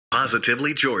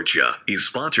Positively Georgia is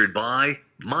sponsored by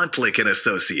Montlick and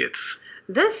Associates.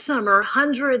 This summer,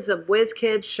 hundreds of whiz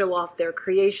kids show off their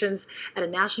creations at a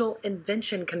national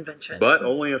invention convention. But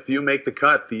only a few make the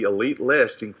cut. The elite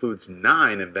list includes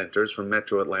 9 inventors from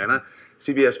Metro Atlanta.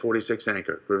 CBS 46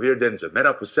 anchor Gurvir Dhindsa met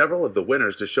up with several of the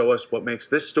winners to show us what makes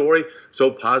this story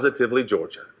so positively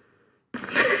Georgia.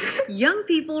 Young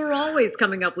people are always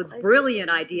coming up with brilliant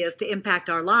ideas to impact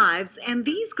our lives, and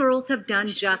these girls have done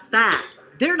just that.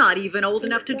 They're not even old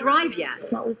enough to drive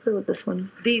yet. Not with this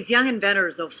one. These young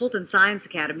inventors of Fulton Science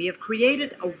Academy have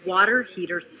created a water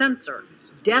heater sensor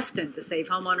destined to save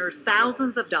homeowners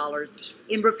thousands of dollars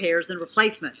in repairs and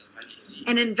replacements.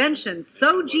 An invention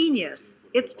so genius,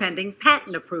 it's pending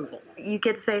patent approval. You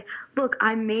get to say, look,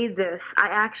 I made this. I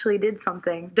actually did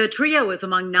something. The trio is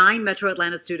among 9 Metro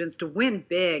Atlanta students to win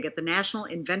big at the National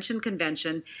Invention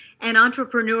Convention and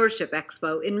Entrepreneurship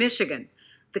Expo in Michigan.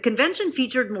 The convention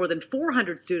featured more than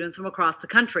 400 students from across the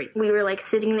country. We were like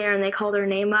sitting there and they called our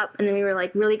name up, and then we were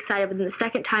like really excited. But then the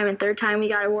second time and third time we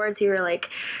got awards, we were like,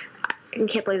 we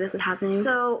can't believe this is happening.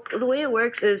 So the way it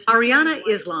works is Ariana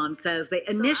Islam says they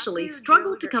initially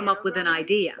struggled to come up with an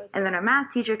idea. And then our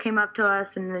math teacher came up to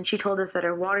us, and then she told us that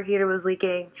our water heater was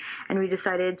leaking, and we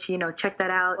decided to, check that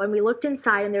out. When we looked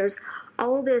inside, and there's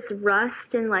all this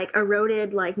rust and like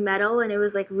eroded like metal, and it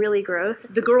was like really gross.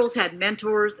 The girls had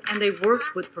mentors, and they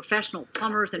worked with professional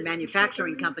plumbers and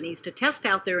manufacturing companies to test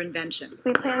out their invention.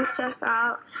 We planned stuff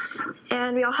out,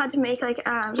 and we all had to make like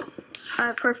a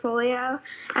portfolio,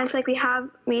 and it's like we have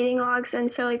meeting logs,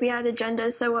 and so like we had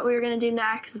agendas, so what we were going to do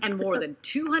next. And more than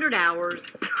 200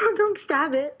 hours Don't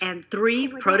stab it. and 3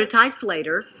 prototypes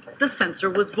later, the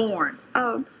sensor was born.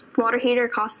 Water heater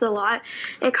costs a lot.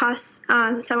 It costs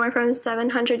somewhere from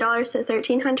 $700 to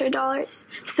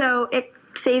 $1,300, so it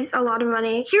saves a lot of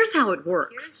money. Here's how it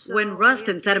works. When rust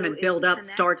and sediment buildup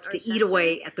starts to eat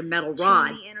away at the metal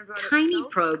rod, tiny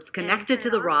probes connected to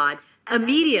the rod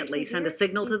immediately send a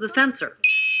signal to the sensor.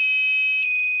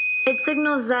 It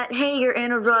signals that, hey, your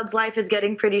anode rod's life is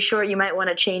getting pretty short. You might want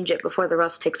to change it before the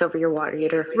rust takes over your water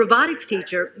heater. Robotics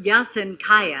teacher Yasin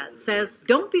Kaya says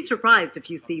don't be surprised if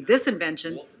you see this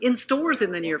invention in stores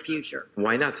in the near future.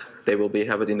 Why not? They will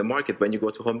have it in the market. When you go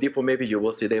to Home Depot, maybe you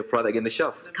will see their product in the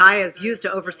shelf. Kaya is used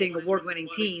to overseeing award-winning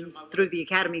teams. Through the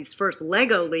Academy's first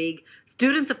Lego League,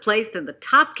 students have placed in the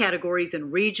top categories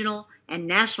in regional and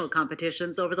national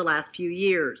competitions over the last few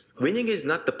years. Winning is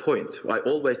not the point. I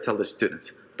always tell the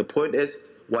students, the point is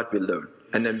what we learn.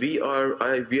 And then we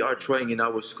are trying in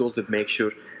our school to make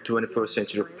sure 21st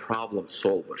century problem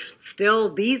solver. Still,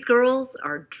 these girls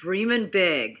are dreaming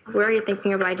big. We're already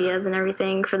thinking of ideas and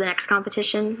everything for the next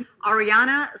competition.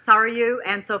 Ariana, Sarayu,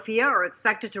 and Sophia are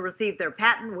expected to receive their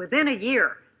patent within a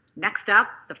year. Next up,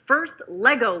 the first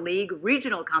Lego League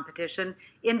regional competition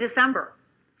in December.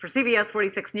 For CBS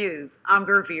 46 News, I'm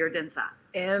Gurvir Dhindsa.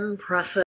 Impressive.